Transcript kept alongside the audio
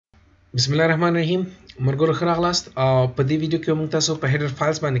بسم الله الرحمن الرحیم مرګور خراغلاست او په دې ویډیو کې موږ تاسو په هیډر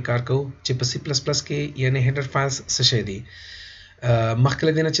فایلز باندې کار کوو چې په C++ کې یعنی هیډر فایلز څه شي دي مخکې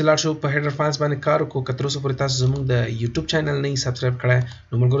له دې نه چې لاړ شو په هیډر فایلز باندې کار وکړو که تر اوسه پورې تاسو زموږ د یوټیوب چینل نه سبسکرایب کړئ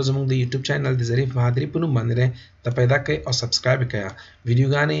نو مرګور زموږ د یوټیوب چینل د ظریف بهادري په نوم باندې ته پیدا کړئ او سبسکرایب کړئ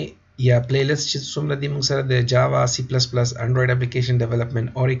ویډیوګانې یا پلی لیست چې څومره دي موږ سره د جاوا C++ انډراید اپلیکیشن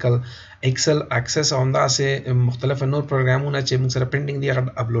ډیولپمنٹ اوریکل ایکسل اکسس او همداسې مختلف نور پروګرامونه چې موږ سره پینډینګ دي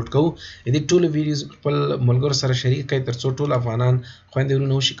هغه اپلوډ کوو دې ټول ویډیوز خپل ملګرو سره شریک کړئ ترڅو ټول افغانان خويندې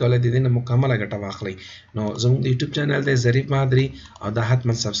ورونه وشي کولای د دې نه مکمله ګټه واخلي نو زموږ د یوټیوب چینل دی ظریف بهادري او دا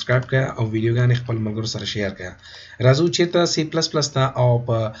حتما سبسکرایب کړئ او ویډیوګانې خپل ملګرو سره شیر کړئ راځو چې ته C++ ته او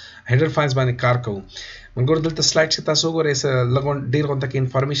په هیډر فایلز باندې کار کوو منګور دلته سلایډ چې تاسو وګورئ لګون ډیر غونډه کې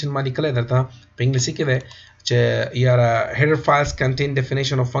انفارمیشن ما لیکل درته په انګلیسي کې ده چې یاره header files contain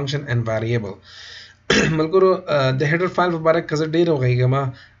definition of function and variable ملګرو د هیډر فایل په اړه کزه ډیر وغږیږم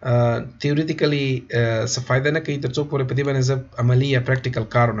تھیوریټیکلی څه فائدہ نه کوي ترڅو پورې په دې باندې زه عملی یا پریکټیکل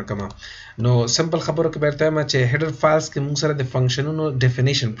کارونه کوم نو سمپل خبرو کې بیرته ما چې هیډر فایلز کې موږ سره د فنکشنونو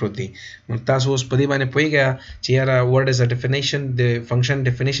ډیفینیشن پروت دی تاسو اوس په دې باندې پوهیږئ چې یاره ورډ از ا ډیفینیشن د فنکشن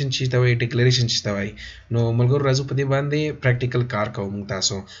ډیفینیشن چې ته وایي ډیکلیریشن چې ته وایي نو ملګرو راځو په دې باندې پریکټیکل کار کوو موږ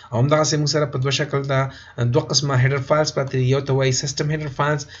تاسو همدغه موږ سره په دوه شکل دا دوه قسمه هیډر فایلز پاتې یو ته وایي سیستم هیډر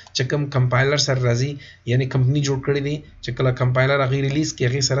فایلز چې کوم کمپایلر سره راځي یعنی کمپنی جوړ کړی دی چې کله کمپایلر هغه ریلیز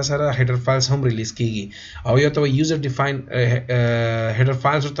کیږي هغه سره سره هیډر فایلز هم ریلیز کیږي او یو ته یوزر ډیفاین هیډر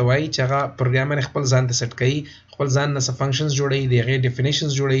فایلز ورته وایي چې هغه پروګرامر خپل ځان ته سیټ کوي خپل ځان نه فنکشنز جوړوي د هغه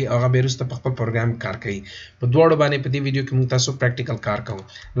ډیفینیشنز جوړوي او هغه بیرسته په خپل پروګرام کار کوي په دواړو باندې په دې ویډیو کې موږ تاسو پریکټیکل کار کوو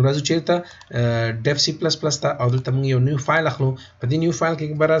نو راځو چیرته ډیف C++ ته او دلته موږ یو نیو فایل اخلو په دې نیو فایل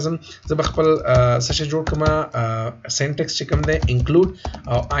کې به راځم زه به خپل څه جوړ کوم سینټیکس چې کوم دی انکلود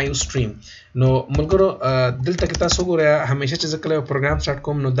او IO stream نو ملګرو دلته کې تاسو ګورئ همیشه چې زه کله یو پروګرام سٹارټ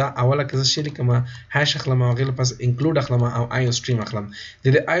کوم نو دا اوله کې زه شریک کوم هاش اخلم او غیر پس انکلود اخلم او IO stream اخلم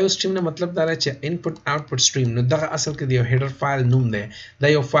د IO stream نه مطلب دا چې انپوټ آوټپوټ stream نو دغه اصل کې د یو هیډر فایل نوم دی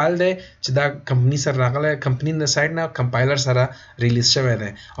دا یو فایل دی چې دا کمپنی سره راغلی کمپنی د سایډ نه کمپایلر سره ریلیز شوی دی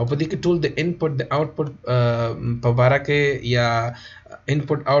او په دې کې ټول د انپوټ د آوټپوټ په باره کې یا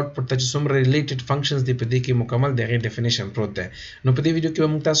input output ته چې څومره ریلیټډ فنکشنز دي په دې کې مکمل دغه ډیفینیشن پروت دی نو په دې ویډیو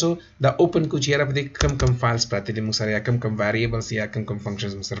کې موږ تاسو دا اوپن کو چې یاره په دې کم فایلز پراته دي موږ سره یا کم ویریبلز یا کم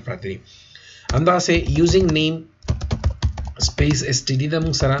فنکشنز موږ سره پراته دي همداسې یوزینګ نیم سپیس std دا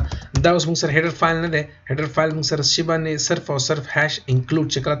موږ سره دا اوس موږ سره هیډر فایل نه دی هیډر فایل موږ سره شی باندې صرف او صرف هاش انکلود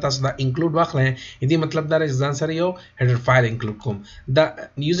چې کله تاسو دا انکلود واخلئ دې مطلب دا چې ځان سره یو هیډر فایل انکلود کوم دا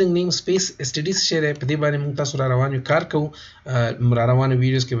یوزینګ نیم سپیس std څه دی په دې باندې موږ تاسو را روان یو کار کوو را روانو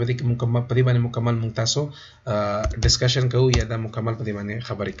ویډیوز کې په دې کې مکمل په دې باندې مکمل موږ تاسو ډسکشن کوو یا دا مکمل په دې باندې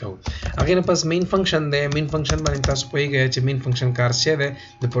خبرې کوو هغه نه پس مین فنکشن دی مین فنکشن باندې تاسو پوهیږئ چې مین فنکشن کار څه دی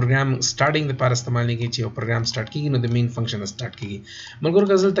د پروګرام سٹارټینګ لپاره استعمالېږي چې یو پروګرام سٹارټ کیږي نو د مین فنکشن سٹارټ کیږي ملګرو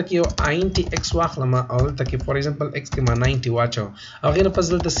غزل تک یو int x واخلم او دلته کې فور ایگزامپل x کې ما 90 واچو او غیر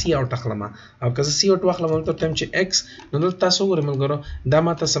پس دلته c اوټ اخلم او که زه c اوټ واخلم نو تم چې x نو دلته تاسو ګورئ ملګرو دا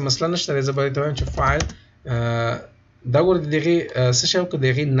ماته څه مسله نشته زه به ته وایم چې فایل دا ګور دغه څه شو کې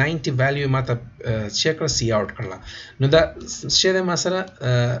دغه 90 ویلیو ماته چیک کړ سی اوټ کړل نو دا شه ما سره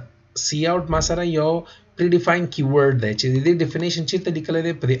سی اوټ ما سره یو predefined keyword دی چې د دې ډیفینیشن چیرته لیکل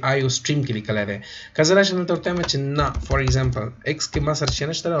دی په IO stream کې لیکل دی کله راشنه ته ورته چې نه فور ایگزامپل x کې ما سره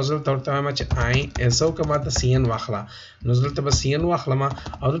شنه شته او زه ته ورته چې I SO کما ته cn واخلا نو زه ته به cn واخلم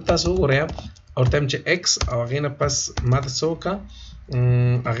او تاسو وګورئ ورته چې x او غینه پس ما ته څوکا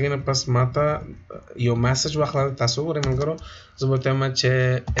هغه نه پس ماته یو میسج واخله تاسو ګورئ ملګرو زه به ته چې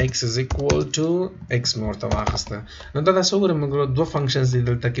x is equal to x مرته واخسته نو دا تاسو ګورئ ملګرو دوه فنکشنز دي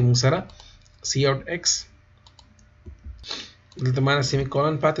دلته کې موږ سره cout x دلته معنا سیمی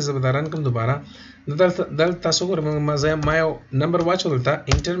کولن پاتې زه به دا رن کوم دوباره نو دلته تاسو ګورئ ما یو نمبر واچو دلته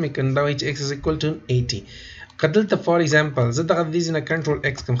انټر مې کړم دا وایي چې x is equal to 80 کدلته فور ایگزامپل زه دغه د دې نه کنټرول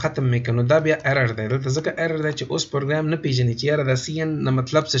x کوم ختم مې کړم نو دا بیا ایرر دی دلته ځکه ایرر دی چې اوس پروګرام نه پیژني چې یاره د cn نه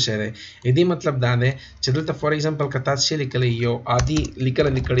مطلب څه شی دی دې مطلب دا دی چې دلته فور ایگزامپل کته څه لیکلی یو عادي لیکل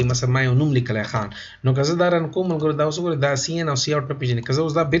لیکلی مثلا ما یو نوم لیکلی خان نو که زه دا رن کوم ملګرو دا اوس ګورئ دا cn او c out نه پیژني که زه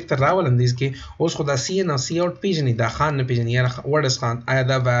اوس دا بیرته راولم دې کې اوس خو دا cn او c out پیژني دا خان نه پیژني یاره ورډ اس خان آیا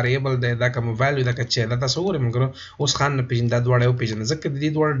دا ویریبل دی دا کوم ویلیو دا کچې دا تاسو ګورئ ملګرو اوس خان نه پیژني دا دواړه یو پیژني ځکه د دې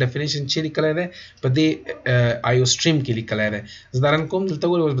دواړه ډیفینیشن چې لیکلی دی په دې آیو سټریم کې لیکلای دی زه دا رن کوم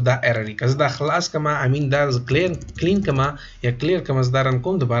دلته ګورئ دا ایرر ای که زه دا خلاص کما آی مین دا کلین کما یا کلیر کما زه دا رن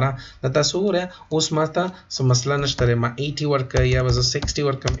کوم دوباره دا تاسو ګورئ اوس ماته څه مسله نشته ما 80 ورکړ یا به زه 60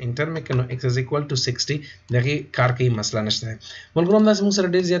 ورکړم انټر مې کړ نو x is equal to 60 دغه کار کوي مسله نشته ملګرو همداسې موږ سره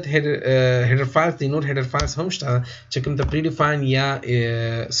ډېر زیات هیډر فایلز دي نور هیډر فایلز هم شته چې کوم ته پری ډیفاین یا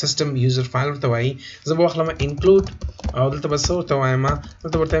سیستم یوزر فایل ورته وایي زه به واخلم انکلود او دلته به څه ورته وایم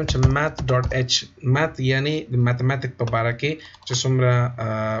دلته ورته وایم چې math.h math یعنی د ماتماتیک په باره کې چې څومره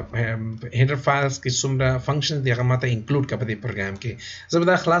هیډر فایلز کې څومره فنکشنز دي هغه ماته انکلود کړه په دې پروګرام کې زه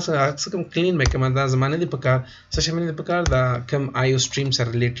به دا خلاص څه کوم کلین مې کوم دا زمانه دي په کار څه شي مې په کار دا کوم آیو سټریم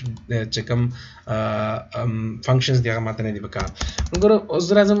سره ریلیټډ چې کوم فنکشنز دی هغه ماته نه دي په کار وګوره اوس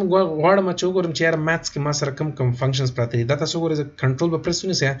راځم غواړم چې وګورم چې یار ماتس کې ما سره کوم فنکشنز پراته دي دا تاسو وګورئ کنټرول به پرس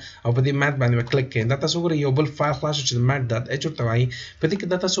ونیسئ او په دې مات باندې کلیک کړئ دا تاسو وګورئ یو بل فایل خلاص چې mat.h ورته وایي په دې کې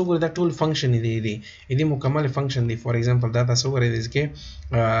دا تاسو وګورئ دا ټول فنکشن دي مکمل فنکشن دي فور ایگزامپل دا تاسو وګورئ چې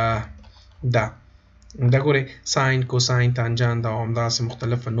دا ګورئ ساين کوساين تانجان دا همداسې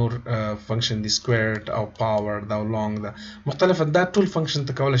مختلف نور فنکشن دي سکويرډ او پاور دا لونګ دا مختلف دا ټول فنکشن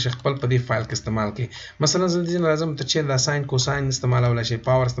ته کولای شي خپل په دې فایل کې استعمال کړئ مثلا زه دې لازم ته چې دا ساين کوساين استعمالولای شي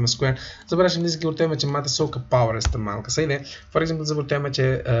پاور استعمال سکوير زبر شم دې کې ورته چې ماته څوک پاور استعمال کوي صحیح ده فور ایگزامپل زه ورته چې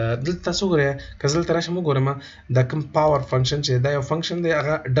دلته تاسو ګورئ کزل تر شم ګورم دا کوم پاور فنکشن چې دا یو فنکشن دی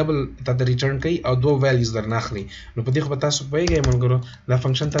هغه ډبل ته ریټرن کوي او دوه ویلیوز درناخلي نو په دې خو تاسو پوهیږئ مونږ دا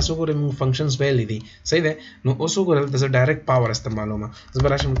فنکشن تاسو ګورئ موږ فنکشنز ویل دي صحیح ده نو اوس وګورئ دلته ډایرکټ پاور استعمالوم زه به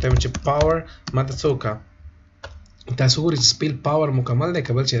راشم ته چې پاور ماته څوک تاسو ګورئ چې سپیل پاور مکمل دی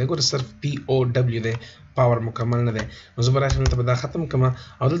کبل چې ګورئ صرف پی او دبلیو دی پاور مکمل نه دی نو زه به راشم ته دا ختم کما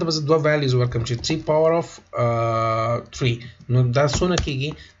او دلته به دوه ویلیوز ورکم چې 3 پاور اف 3 نو دا څونه کیږي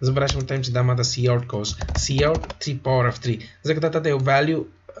زه به راشم ته چې دا ماته سی اوټ کوس سی اوټ 3 پاور اف 3 ځکه دا ته یو ویلیو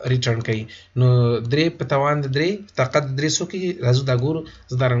ریټرن کوي نو درې په توان د درې طاقت درې سو کې راځو دا ګورو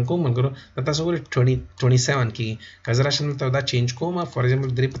زه دا رن کوم ملګرو دا تاسو ګورئ 27 کې که زه راشم ته دا چینج کوم فور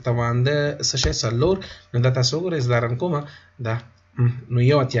ایگزامپل درې په توان د څه شی څلور نو دا تاسو ګورئ زه دا رن کوم دا نو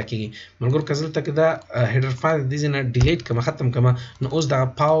یو اتیا کېږي ملګرو که زه دلته کې دا هیډر فایل دې ځای نه ډیلیټ کړم ختم کړم نو اوس دا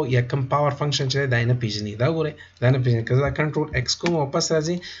پاو یا کم پاور فنکشن چې دی دا یې نه پېژني دا ګورئ دا نه پېژني که زه دا کنټرول ایکس کوم واپس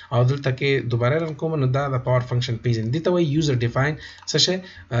راځي او دلته کې دوباره رن کوم نو دا د پاور فنکشن پېژني دې ته وایي یوزر ډیفاین څه شی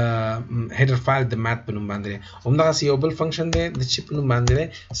هیډر فایل د مات په نوم باندې دی همدغسې یو بل فنکشن دی د چې په نوم باندې دی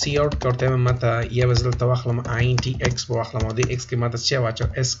سی آوټ که ورته وایم ماته یا به زه دلته واخلم int x به واخلم او دې x کې ماته څه واچوم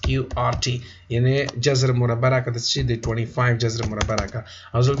sqrt یعنی جذر مربع راکړه د څه د 25 جذر مربع راکړه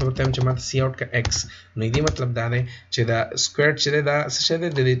او زه دلته ورته وایم چې ماته سی آوټ که x نو دې مطلب دا دی چې دا سکوير چې دی دا څه شی دی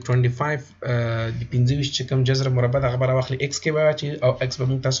د 25 د 25 چې کوم جذر مربع دغه به راواخلي x کې به واچي او x به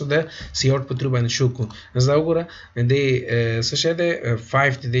موږ تاسو د سی آوټ په ترو باندې شو کړو زه وګوره د څه شی دی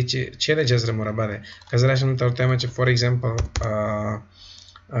 5 د چې د جذر مربع دی که زه راشم ته ورته وایم چې فور ایگزامپل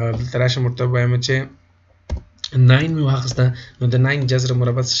دلته راشم ورته وایم چې 9 مې واخیسته نو د 9 جذر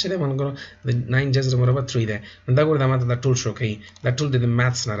مربع څه شی دی ملګرو د 9 جذر مربع 3 دی نو دا ګوره دا ماته دا ټول شو کوي دا ټول د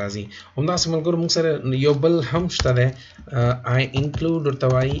ماتس نه راځي همداسې ملګرو موږ سره یو بل هم شته دی آی انکلود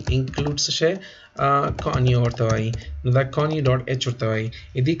ورته وایي انکلود څه شی کانی ورته وایي نو دا کانی ډاټ اچ ورته وایي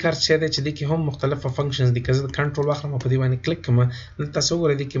دې کار څه دی چې دې کې هم مختلفه فنکشنز دي که زه کنټرول واخلم په دې باندې کلیک کړم دلته تاسو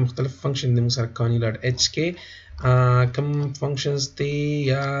وګورئ دې کې مختلف فنکشن دي موږ سره کانی ډاټ اچ کې کوم فنکشنز دي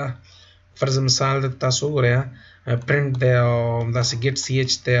یا فرض مثال د تاسو وګورئ print دی او داسې get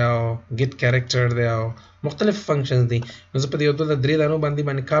ch دی او get character دی او مختلف فنکشنز دي نو زه په دې یو دوه درې دانو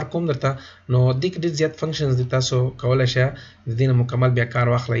باندې کار کوم درته نو دې کې ډېر زیات فنکشنز دي تاسو کولی شئ د دې نه مکمل بیا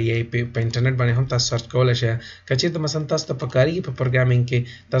کار واخلئ یا په انټرنیټ باندې هم تاسو سرچ کولی شئ که چېرته مثلا تاسو ته پکارېږي په پروګرامینګ کې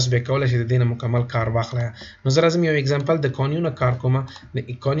تاسو بیا کولی شئ د دې نه مکمل کار واخلئ نو زه راځم یو اگزامپل د کانیو نه کار کوم د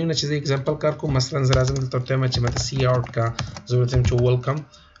کانیو نه چې زه اگزامپل کار کوم مثلا زه راځم دلته ورته وایم چې ماته سی آوټ کا زه ورته وایم چې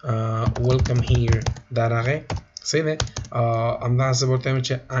welcome here دا راغی صحیح دی همداسې ورته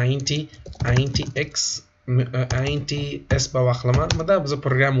وایم چې int x int s به واخلم دا زه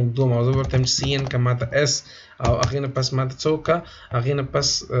پروګرام اوږدوم او زه ورته وایم چې cn که ماته s او هغې نه پس ماته څه وکړه هغې نه پس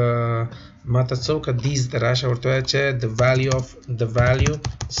ماته څه وکړه دیز ته راشه ورته وایه چې the value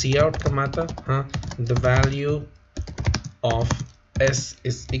سی آوټ که ماته the value of s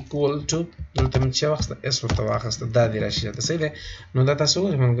is equal to دلته مې چې واخیسته s ورته واخیسته دا دې راشي دلته صحیح دی نو دا تاسو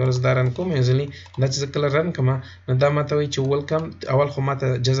وګورئ ملګرو زه دا رن کوم یو ځلې دا چې زه کله رن کړم نو دا ماته وایي چې ویلکم اول خو ماته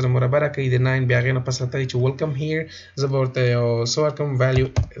جذر مربع راکوي د 9 بیا هغې نه پس راته وایي چې ویلکم هیر زه به ورته یو څه ورکړم ویلیو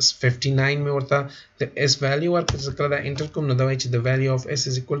 59 مې ورته د s ویلیو ورکړم زه کله دا انټر کوم نو دا وایي چې د ویلیو اف s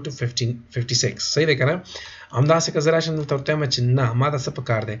is equal to 56 صحیح دی که نه همداسې که زه راشم دلته ورته وایم چې نه ما ته څه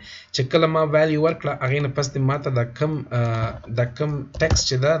پکار دی چې کله ما ویلیو ورکړه هغې نه پس دې ما ته دا کم ټکسټ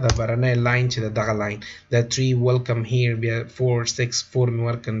چې ده د بهرنی لاین چې ده دغه لاین د 3 ویلکم هیر بیا 4 6 4 مې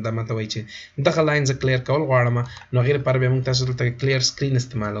ورکړ دا ماته وایي چې دغه لاین زه کلیر کول غواړم نو هغې لپاره بیا موږ تاسو دلته کلیر سکرین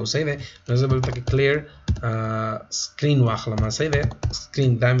استعمالوو صحیح دی نو زه به دلته کلیر سکرین واخلم صحیح دی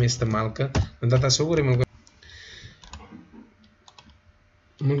سکرین دا مې استعمال کړ نو دا تاسو وګورئ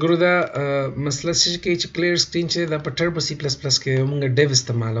ملګرو دا مسله څه کوي چې کلیر سکرین چې دا په ټربو سی پلس پلس کې موږ ډیو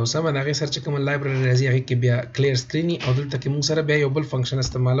استعمالوو سم د هغې سره چې کومه لایبرري راځي هغې کې بیا کلیر سکرین او دلته کې موږ سره بیا یو بل فنکشن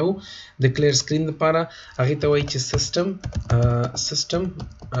استعمالوو د کلیر سکرین لپاره هغې ته وایي چې سیسټم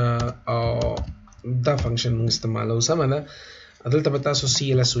او دا فنکشن موږ استعمالوو سمه ده دلته به تاسو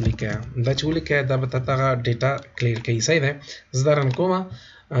CLS ولیکئ دا چې ولیکئ دا به هغه ډیټا کلیر کوي صحیح دی زه دا رن کومه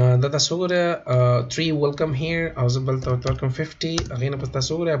دا تاسو وګورئ 3 ویلکم هیر او زه بل ته ورکړم 50 هغې نه پس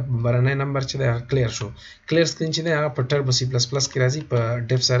تاسو وګورئ بهرنی نمبر چې دی هغه کلیر شو کلیر سکرین چې دی هغه په ټربو سی پلس پلس کې راځي په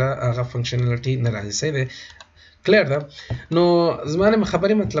ډیف سره هغه فنکشنالټي نه راځي صحیح دی کلیر ده نو زما د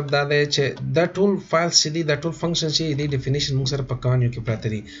خبرې مطلب دا دی چې دا ټول فایلز چې دي دا ټول فنکشن چې دي ډیفینیشن موږ سره په کانیو کې پراته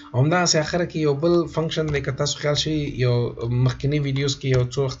دي همداسې اخره کې یو بل فنکشن دی که تاسو خیال شي یو مخکینی ویډیوز کې یو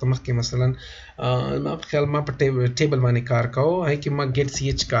څو وخته مخکې مثلا ما په خیال ما په ټیبل باندې کار کوو هغې کې ما ګیټ سی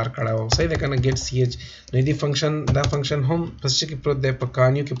ایچ کار کړی و صحیح دی که نه ګیټ سی ایچ نو دا فنکشن هم په څه کې پروت دی په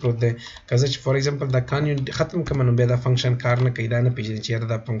کانیو کې پروت دی که زه چې فار ایگزامپل دا کانیو ختم کړم نو بیا دا فنکشن کار نه کوي دا نه پېژني چې یاره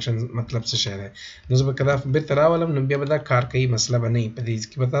دا فنکشن مطلب څه شی دی نو زه به که دا بېرته راولم نو بیا به دا کار کوي مسله به نه وي په دې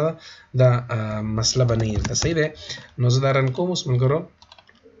کې به دا مسله به نه وي دلته صحیح دی نو زه دا رن کوم اوس ملګرو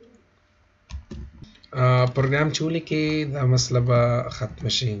پروګرام چې ولیکې دا مسله به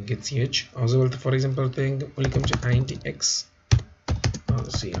ختمه شي ګیټ سی ایچ او زه ورته فار ایگزامپل ورته ولیکم چې int x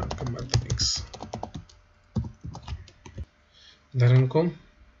سی کنورټ x دا رن کوم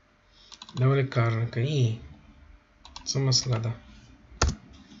دا ولې کار نه کوي څه مسله ده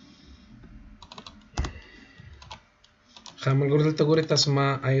ښه ملګرو دلته ګورئ تاسو ما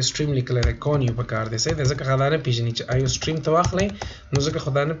آیو سټریم لیکلی دی کانیو په کار دی صحیح دی ځکه دا نه پېژني چې آیو سټریم ته واخلئ نو ځکه خو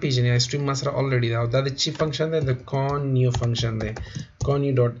دا نه پېژني آیو سټریم ما سره الریډي ده او دا د چی فنکشن دی د کانیو فنکشن دی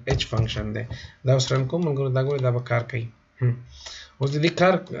کانیو ډاټ ایچ فنکشن دی دا اوس رن کوم ملګرو دا ګورئ دا به کار کوي اوس د دې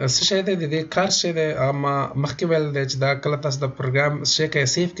کار څه شی دی د دې کار څه دی ما مخکې ویل دی چې دا کله تاسو د پروګرام شی کوئ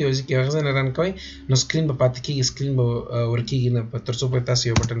سیف کوئ او هغې ځای نه رن کوئ نو سکرین به پاتې کېږي سکرین به ورکېږي نه تر څو پورې تاسو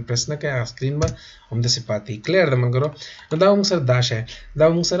یو بټن پریس نه کوئ هغه سکرین به همداسې پاتې کلیر ده ملګرو نو دا موږ سره دا شی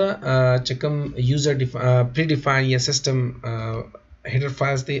دا موږ سره چې کوم یوزر پری ډیفاین یا سیسټم header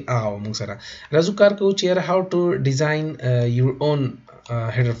files دی هغه موږ سره راځو کار کوو چې یاره how to design your own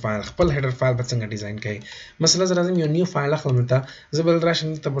header file خپل header file به څنګه ډیزاین کوي مثلا زه راځم یو نیو فایل اخلم دلته زه به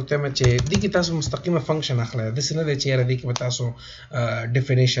راشم دلته ورته وایم چې دې کې تاسو مستقیمه فنکشن اخلئ داسې نه دی چې یاره دې کې به تاسو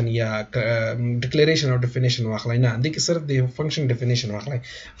ډیفینیشن یا ډیکلیریشن او ډیفینیشن واخلئ نه دې کې صرف د فنکشن ډیفینیشن واخلئ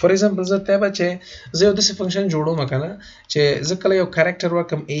فار ایگزامپل زه ته به چې زه یو داسې فنکشن جوړوم که نه چې زه کله یو کریکټر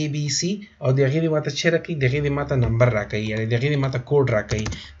ورکړم ABC او د هغې دې ماته چې راکوي د هغې دې ماته نمبر راکوي یعنې د هغې دې ماته کوډ راکوي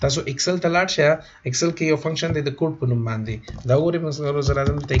تاسو ایکسل ته لاړ شئ ایکسل کې یو فنکشن دی د کوډ په نوم باندې دا وګورئ مثلا زه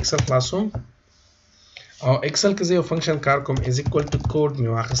راځم دلته ایکسل خلاصوم او ایکسل کې زه یو فنکشن کار کوم از ایکوال ټو کوډ مې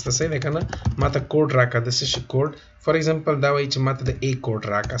واخیسته صحیح دی که نه ما ته کوډ راکړه د څه شي کوډ فار ایگزامپل دا وایي چې ما ته د A کوډ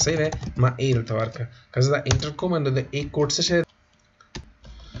راکړه صحیح دی ما A دلته ورکړه که زه دا انټر کوم نو د A کوډ څه شی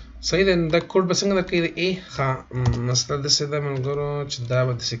صحیح دی دا کوډ به څنګه درکوي د A ښه مسله داسې ده ملګرو چې دا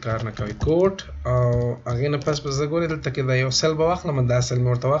به داسې کار نه کوي کوډ او هغې نه پس به زه ګورئ دلته کې دا یو سیل به واخلم دا سیل مې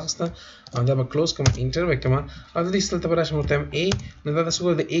ورته واخیسته او دا به کلوز کړم انټر به کړم او د دې سیل ته به راشم ورته وایم A نو دا تاسو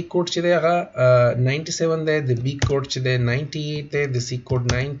ګورئ د A کوډ چې دی هغه 97 دی د B کوډ چې دی 98 دی د C کوډ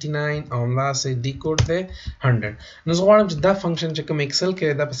 99 او همداسې D کوډ دی 100 نو زه غواړم چې دا فنکشن چې کوم ایکسل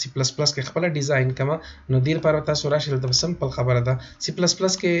کې دا په C++ کې خپله ډیزاین کړم نو دې لپاره تاسو راشئ دلته سمپل خبره ده C++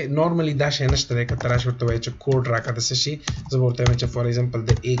 کې نورمالي دا شی نشته دی که ته راشې ورته وایې چې کوډ راکړه د څه شي زه به ورته وایم چې فار ایگزامپل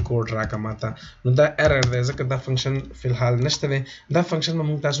د A کوډ راکړه ماته نو دا ایرر دی ځکه دا فنکشن فی الحال نشته دی دا فنکشن به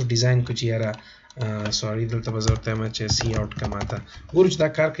موږ تاسو ډیزاین کړو چې یاره سوري دلته به زه ورته وایم چې سی آوټ کړه ماته ګورو چې دا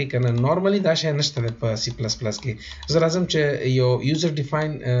کار کوي که نه نورمالي دا شی نشته دی په C++ کې زه راځم چې یو یوزر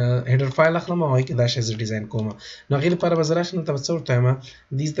ډیفاین هیډر فایل اخلم او هغې کې دا شی زه ډیزاین کوم نو هغې لپاره به زه راشم دلته به څه ورته وایم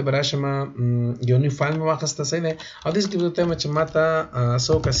دې ته به راشم یو نیو فایل مې واخیسته صحیح دی او دې کې به ورته وایم چې ماته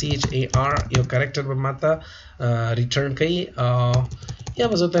څه وکړه CHAR یو کریکټر به ماته ریټرن کوي یا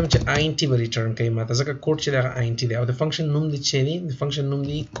به زه ورته وایم چې INT به ریټرن کوي ماته ځکه کوډ چې دی هغه INT دی او د فنکشن نوم دی چې دی د فنکشن نوم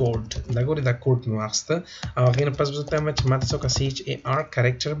دی کوډ دا ګورئ دا کوډ مې واخیسته او هغې نه پس به زه ورته وایم چې ماته څه وکړه CHAR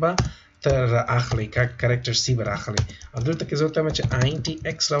کریکټر به ته رااخلئ کریکټر C به رااخلئ او دلته کې زه ورته وایم چې INT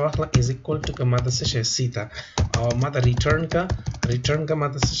X راواخله از ایکوال ټو که ماته څه شی C ته او ماته ریټرن که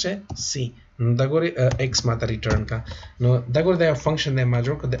ماته څه شی C دا ګوري x ماته ریټرن کا نو دا ګوري دا فنکشن دی ما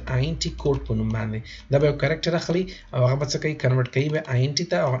جوړ کړ د int کوډ په نوم باندې دا به کریکټر اخلي او هغه به څه کوي کنورټ کوي به int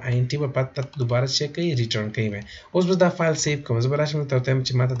ته او int به پات دوباره چیک کوي ریټرن کوي به اوس به دا فایل سیو کوم زه به راشم ته ته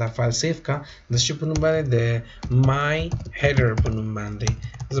چې ماته دا فایل سیو کا د شي په نوم باندې د my header په نوم باندې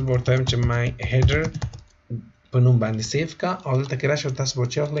زه به ورته چې my header په نوم باندې سیو کا او دلته کې راشه تاسو به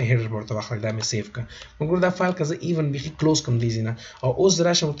چې خپل هیډر ورته واخلئ دا مې سیو کا موږ دا فایل که زه ایون به کلوز کوم دی نه او اوس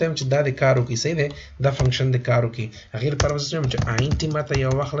راشه ورته چې دا د کارو کې صحیح دی دا فنکشن د کارو کې غیر پر وسه چې int ماته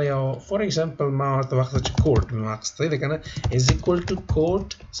یو واخلئ او فور ایگزامپل ما ورته واخله چې کوډ مې واخست دی کنه از ایکوال ټو کوډ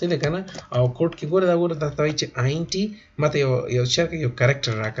صحیح دی کنه او کوډ کې ګوره دا ګوره دا ته چې int ماته یو شرکه یو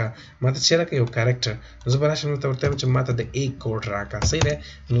کریکټر راکا ماته شرکه یو کریکټر زه به راشم ورته چې ماته د a کوډ راکا صحیح دی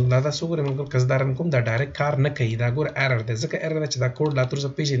نو دا څو ګوره موږ کزدارن کوم دا ډایرکټ کار نه کوي دا ګوره error ده ځکه error ده چې دا کوډ لا تر څو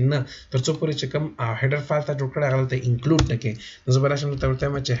پیژنې نه تر څو پورې چې کوم هیډر فایل ته جوړ کړی هغه ته انکلود نه کوي نو زه به راشم ته ورته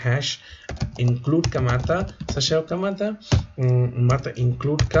وایم چې هاش انکلود کا ماته څه شی کا ماته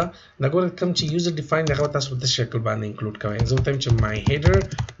انکلود کا دا ګوره کوم چې یوزر ډیفاین هغه تاسو په شکل باندې انکلود کوئ زه ورته وایم چې my header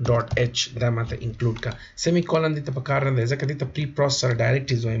dot h دا ماته انکلود کا سیمی کولن دې ته په کار نه دی ځکه دې ته پری پروسیسر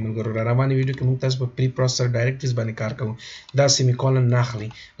ډایرکټیوز وايي موږ رواني ویډیو کې موږ تاسو په پری پروسیسر ډایرکټیوز باندې کار کوو دا سیمی کولن نه اخلي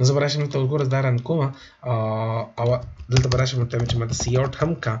نو زه به راشم ته ګوره دا رن کوم او دلته براشم ته چې ماته سی اوټ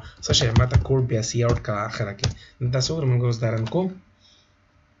هم کا څه شي ماته کوډ بیا سی اوټ کا اخره کې دا څو موږ اوس دارن کوم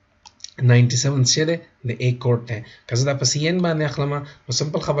 97 شه ده د a کوډ ته که زه دا په cn باندې اخلم نو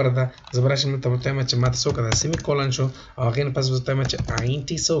سمپل خبره ده زه براشم ته ورته چې ماته څو کده سیمی کولن شو او هغه نه پس ورته چې int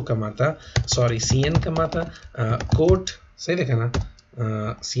څو کا ماته سوري cn کا ماته کوډ صحیح ده کنه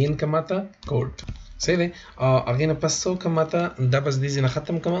cn کا ماته کوډ صحیح دی هغې نه پس څه وکړم ماته دا بس دې ځای نه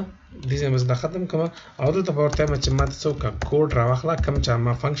ختم کړم دې ځای بس دا ختم کړم او دلته به ورته وایم چې ماته څه وکړه کوډ راواخله کوم چې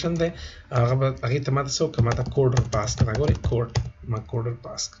ما فنکشن دی هغه به هغې ته ماته څه وکړه ماته کوډ ور پاس کړه ګورئ کوډ ما کوډ ور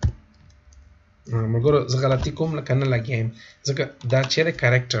پاس کړه مګر زه غلطي کوم لکه نه لګیم ځکه دا چیرې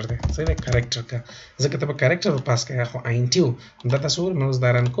کریکټر دی صحیح دی کریکټر کا ځکه ته به کریکټر ور پاس کړې خو int دا تاسو مې اوس دا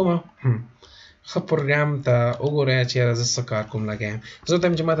رن کوم ښه پروګرام ته وګورئ چې زه څه کار کوم لګیم زه ته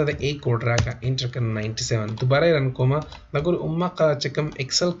چې ماته د a کوډ راکړه انټر کړم 97 دوباره رن کوم دا ګور اومقه چې کوم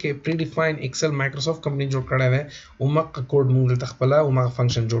ایکسل کې پری ډیفاین ایکسل مایکروسافټ کمپنی جوړ کړی دی اومقه کوډ موږ د خپل اومقه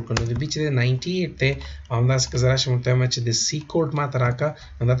فنکشن جوړ کړو د بیچ 98 ته همداس که زرا شم ته چې د سی کوډ ماته راکړه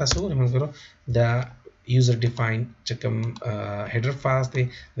دا تاسو وګورئ دا user defined چې کوم header files دی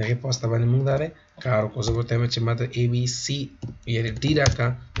دغه پوسټ باندې موږ داره کار کوو زه ورته چې ماته abc یعنی d راکا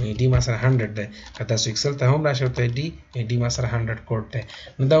d ما سره 100 ده که تاسو ایکسل ته هم راشئ ته d ما سره 100 کوډ ده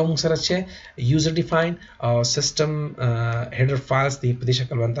نو دا موږ سره چې user defined او system header files دی په دې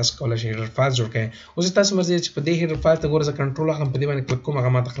شکل باندې تاسو کولای شئ header files جوړ کړئ اوس تاسو مرزي چې په دې header file ته ګورئ کنټرول اخلم په دې باندې کلیک کوم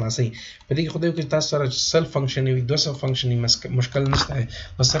هغه ماته خلاصي په دې کې خو دې کې تاسو سره سیلف فنکشن وي 200 فنکشن مشکل نشته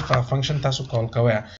نو صرف فنکشن تاسو کال کوئ